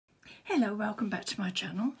Hello, welcome back to my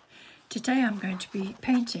channel. Today I'm going to be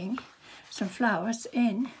painting some flowers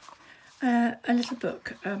in a little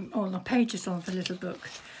book, or the pages of a little book.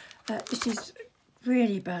 This is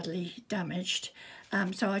really badly damaged,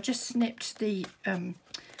 so I just snipped the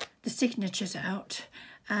signatures out,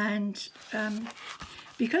 and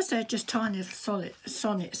because they're just tiny little solid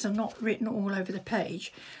sonnets and not written all over the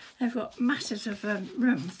page, they've got masses of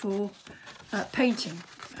room for painting.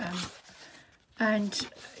 And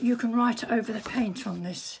you can write over the paint on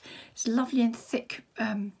this. It's lovely and thick,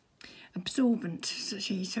 absorbent,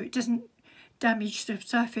 so it doesn't damage the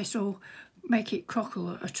surface or make it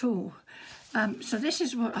crockle at all. So this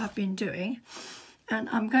is what I've been doing, and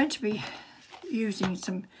I'm going to be using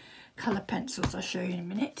some colour pencils. I'll show you in a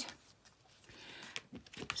minute.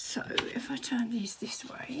 So if I turn these this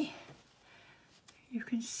way, you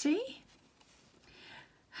can see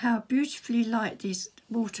how beautifully light these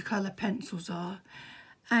watercolour pencils are,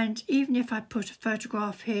 and even if I put a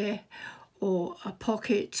photograph here or a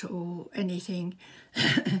pocket or anything,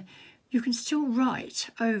 you can still write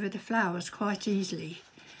over the flowers quite easily.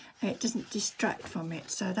 It doesn't distract from it.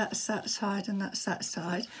 So that's that side and that's that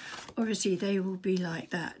side. Obviously they will be like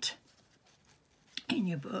that in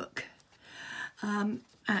your book.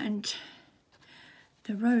 And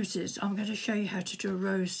the roses, I'm going to show you how to do a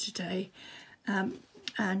rose today.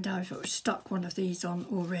 And I've stuck one of these on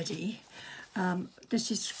already.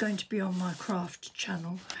 This is going to be on my craft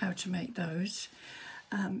channel, how to make those.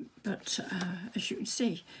 But as you can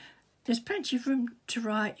see, there's plenty of room to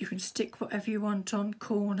write. You can stick whatever you want on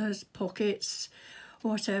corners, pockets,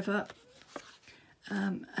 whatever.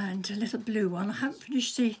 And a little blue one. I haven't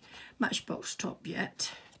finished the matchbox top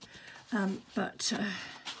yet, but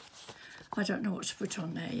I don't know what to put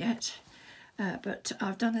on there yet. But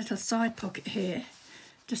I've done a little side pocket here,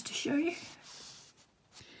 just to show you,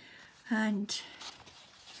 and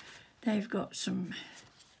they've got some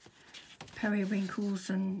periwinkles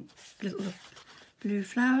and little blue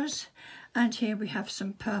flowers, and here we have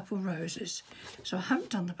some purple roses. So I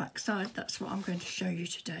haven't done the back side. That's what I'm going to show you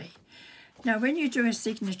today. Now when you do a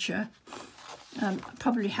signature,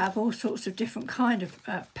 probably have all sorts of different kind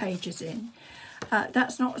of pages in.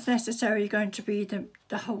 That's not necessarily going to be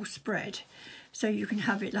the whole spread, so you can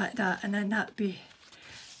have it like that, and then that'd be,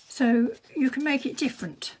 so you can make it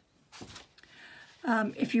different.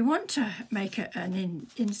 If you want to make an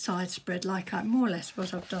inside spread like more or less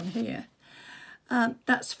what I've done here,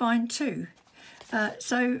 that's fine too.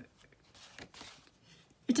 So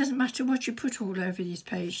it doesn't matter what you put all over these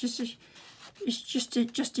pages. It's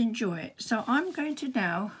just enjoy it. So I'm going to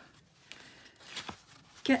now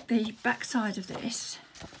get the back side of this,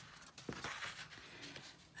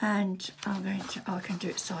 and I can do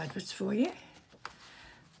it sideways for you.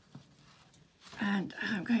 And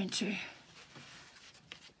I'm going to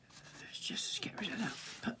just get rid of that,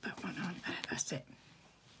 put that one on there, that's it.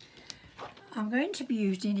 I'm going to be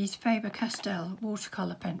using these Faber-Castell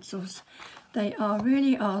watercolour pencils. They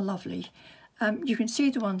really are lovely. You can see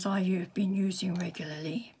the ones I've been using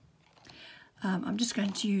regularly. I'm just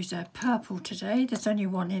going to use a purple today. There's only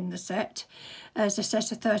one in the set. There's a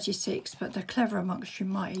set of 36, but the clever amongst you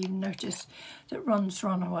might even notice that one's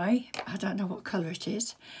run away. I don't know what colour it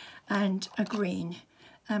is. And a green.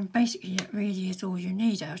 Basically it really is all you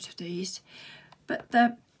need out of these. But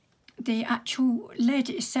the actual lead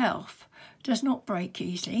itself does not break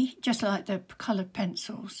easily, just like the coloured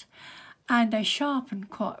pencils. And they sharpen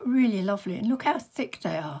quite really lovely, and look how thick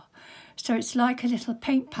they are. So it's like a little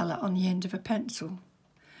paint palette on the end of a pencil.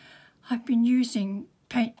 I've been using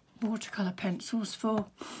watercolour pencils for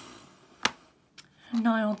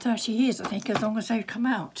nigh on 30 years, I think, as long as they've come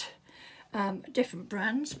out. Different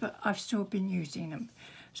brands, but I've still been using them.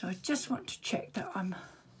 So I just want to check that I'm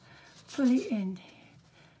fully in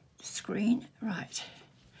the screen. Right.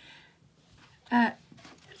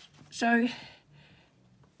 So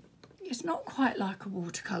it's not quite like a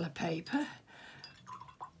watercolour paper,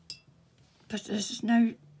 but there's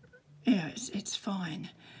no, it's fine.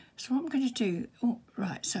 So what I'm going to do,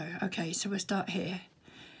 right, so, okay, so we'll start here.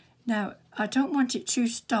 Now, I don't want it too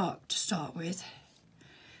stark to start with,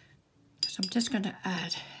 so I'm just going to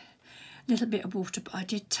add a little bit of water, but I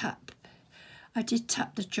did tap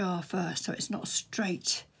the jar first, so it's not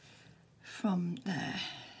straight from there.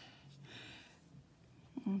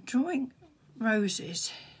 And drawing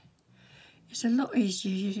roses is a lot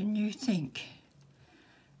easier than you think.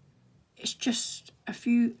 It's just a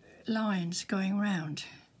few lines going round,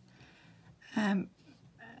 and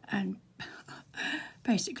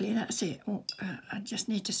basically that's it. I just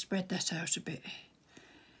need to spread that out a bit.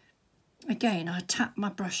 Again, I tap my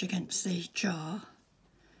brush against the jar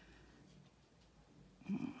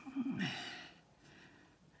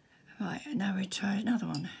Right, now we try another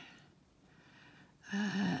one.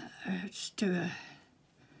 Let's do a,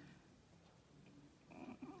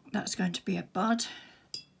 that's going to be a bud,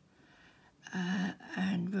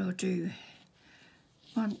 and we'll do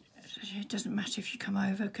one. It doesn't matter if you come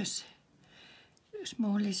over because it's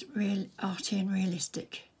more real arty and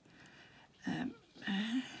realistic.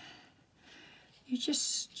 You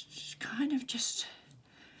just kind of just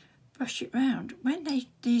brush it round. When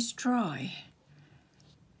these dry,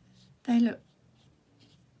 they look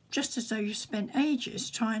just as though you spent ages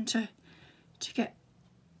trying to get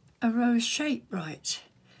a rose shape right,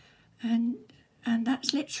 and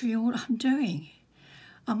that's literally all I'm doing.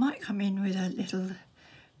 I might come in with a little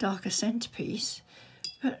darker centrepiece,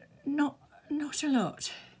 but not a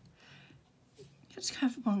lot. Let's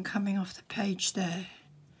have one coming off the page there,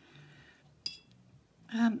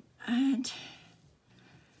 and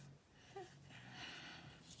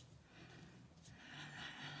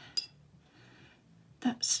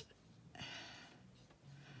that's,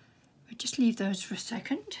 we'll just leave those for a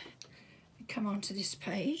second and come on to this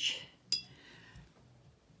page.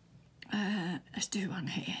 Let's do one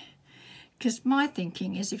here, because my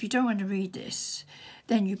thinking is if you don't want to read this,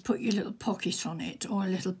 then you put your little pocket on it or a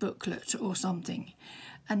little booklet or something,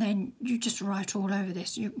 and then you just write all over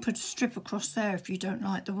this. You can put a strip across there if you don't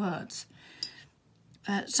like the words.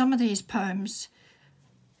 Some of these poems,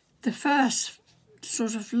 the first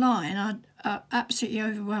sort of line are absolutely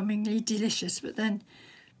overwhelmingly delicious, but then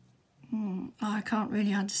I can't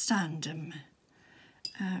really understand them.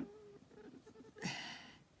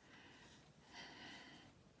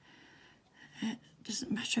 It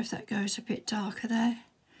doesn't matter if that goes a bit darker there.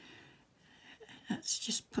 Let's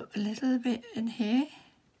just put a little bit in here.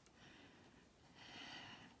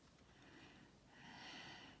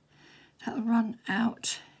 That'll run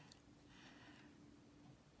out.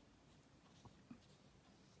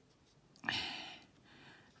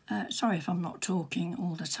 Sorry if I'm not talking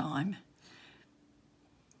all the time.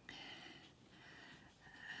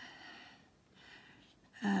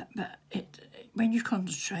 But when you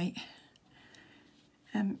concentrate,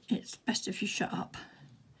 it's best if you shut up.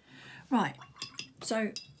 Right,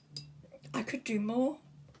 so I could do more,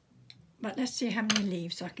 but let's see how many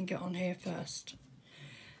leaves I can get on here first.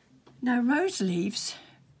 Now, rose leaves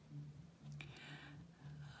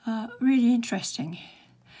are really interesting,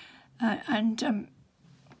 and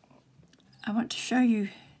I want to show you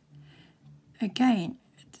again,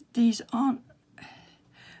 these aren't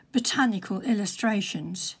botanical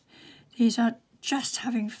illustrations. These are just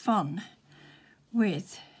having fun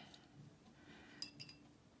with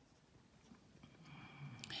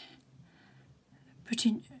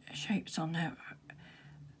putting shapes on there.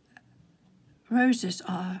 Roses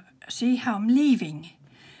are, see how I'm leaving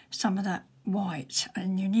some of that white,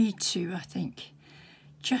 and you need to, I think,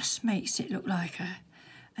 just makes it look like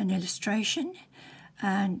an illustration.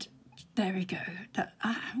 And there we go.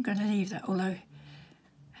 I'm going to leave that, although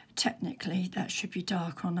technically that should be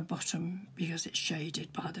dark on the bottom because it's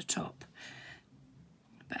shaded by the top.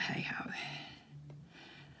 But hey ho.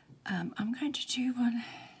 I'm going to do one,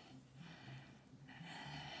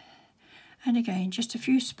 and again just a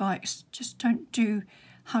few spikes. Just don't do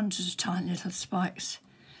hundreds of tiny little spikes.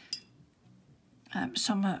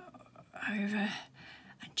 Some are over,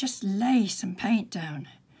 and just lay some paint down.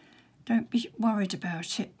 Don't be worried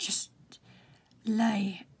about it, just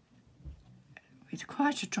lay with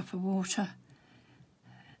quite a drop of water.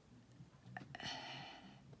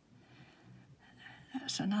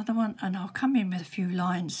 That's another one, and I'll come in with a few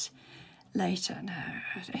lines later. Now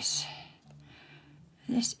this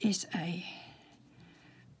is a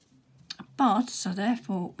bud, so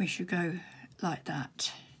therefore we should go like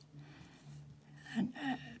that. And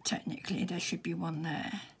technically there should be one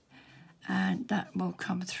there, and that will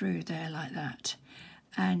come through there like that.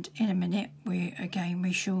 And in a minute we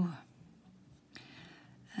shall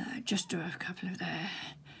just do a couple of there,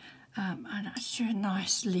 and let's do a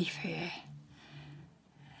nice leaf here.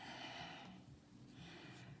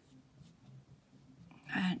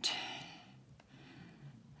 And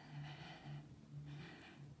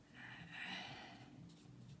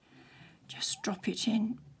just drop it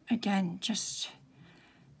in again, just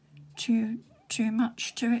too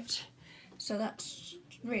much to it. So that's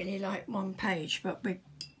really like one page, but we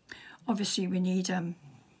need a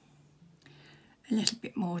little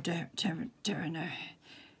bit more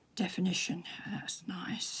definition. That's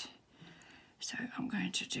nice. So I'm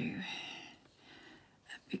going to do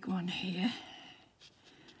a big one here.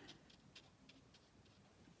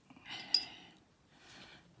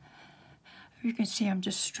 You can see I'm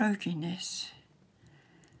just stroking this.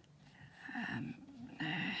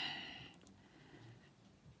 There.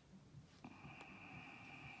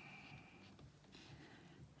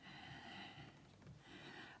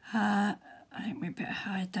 think we better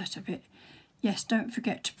hide that a bit. Yes, don't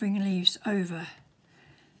forget to bring leaves over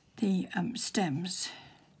the stems,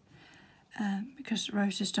 because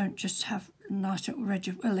roses don't just have nice little red,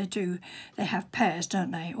 well they do, they have pairs,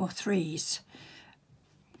 don't they, or threes.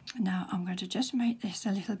 Now I'm going to just make this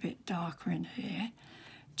a little bit darker in here,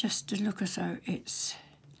 just to look as though it's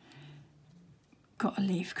got a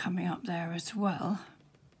leaf coming up there as well.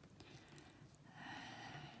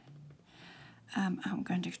 I'm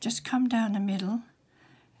going to just come down the middle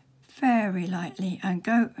very lightly and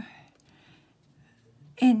go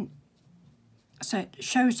in, so it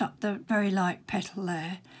shows up the very light petal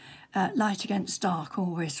there. Light against dark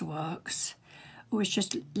always works, always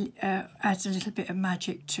just adds a little bit of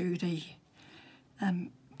magic to the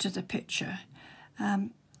picture.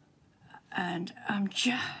 And I'm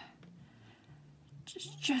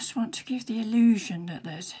just want to give the illusion that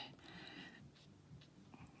there's,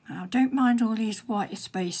 now don't mind all these white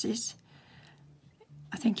spaces.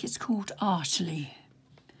 I think it's called artily.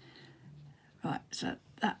 Right, so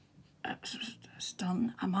that's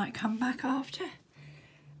done. I might come back after.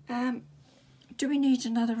 Do we need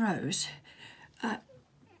another rose? I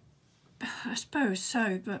suppose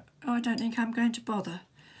so, but I don't think I'm going to bother.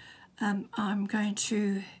 I'm going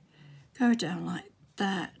to go down like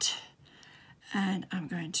that, and I'm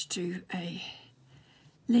going to do a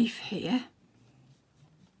leaf here.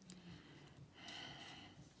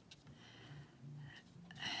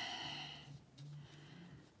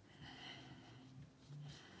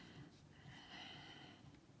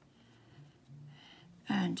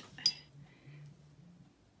 And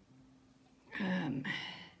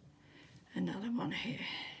another one here,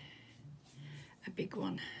 a big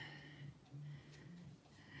one,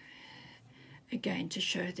 again to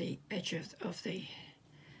show the edge of the,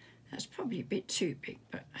 that's probably a bit too big,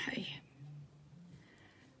 but hey,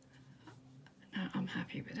 no, I'm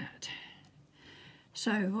happy with that.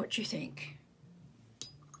 So what do you think?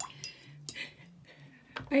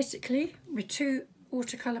 Basically, with 2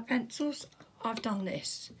 watercolour pencils, I've done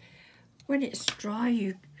this. When it's dry,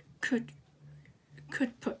 you could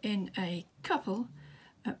put in a couple.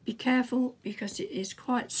 Be careful because it is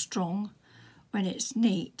quite strong when it's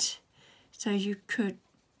neat, so you could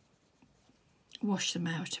wash them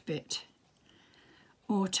out a bit,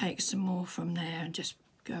 or take some more from there and just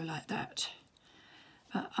go like that.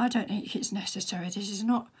 But I don't think it's necessary. This is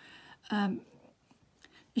not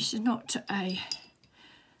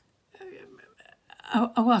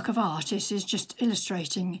a work of art. This is just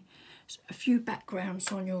illustrating a few backgrounds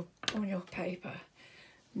on your paper.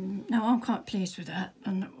 Now I'm quite pleased with that,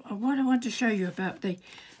 and what I want to show you about the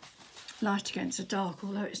light against the dark,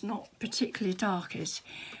 although it's not particularly dark, is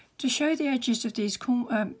to show the edges of these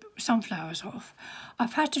sunflowers off.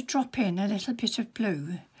 I've had to drop in a little bit of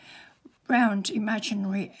blue round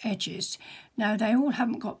imaginary edges. Now they all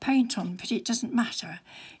haven't got paint on, but it doesn't matter.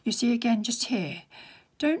 You see again just here.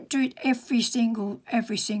 Don't do it every single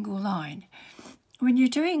line. When you're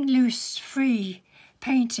doing loose, free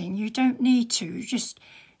painting, you don't need to. Just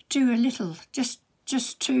do a little,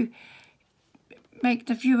 just to make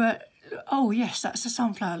the viewer, oh yes, that's a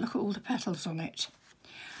sunflower, look at all the petals on it.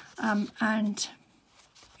 And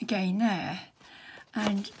again there,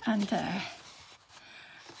 and there.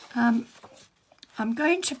 I'm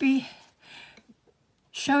going to be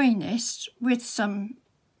showing this with some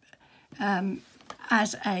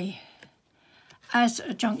as a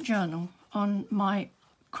junk journal on my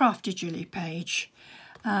Craft Digitally page,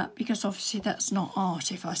 because obviously that's not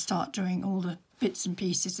art if I start doing all the bits and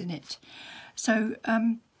pieces in it. So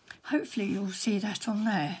hopefully you'll see that on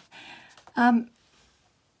there.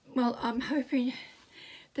 Well, I'm hoping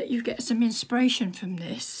that you get some inspiration from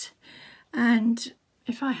this, and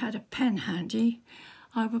if I had a pen handy,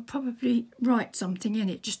 I would probably write something in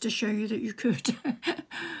it just to show you that you could,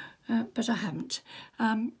 but I haven't.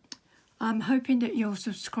 I'm hoping that you'll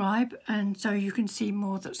subscribe, and so you can see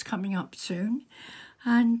more that's coming up soon.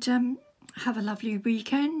 And have a lovely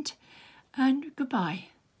weekend, and goodbye.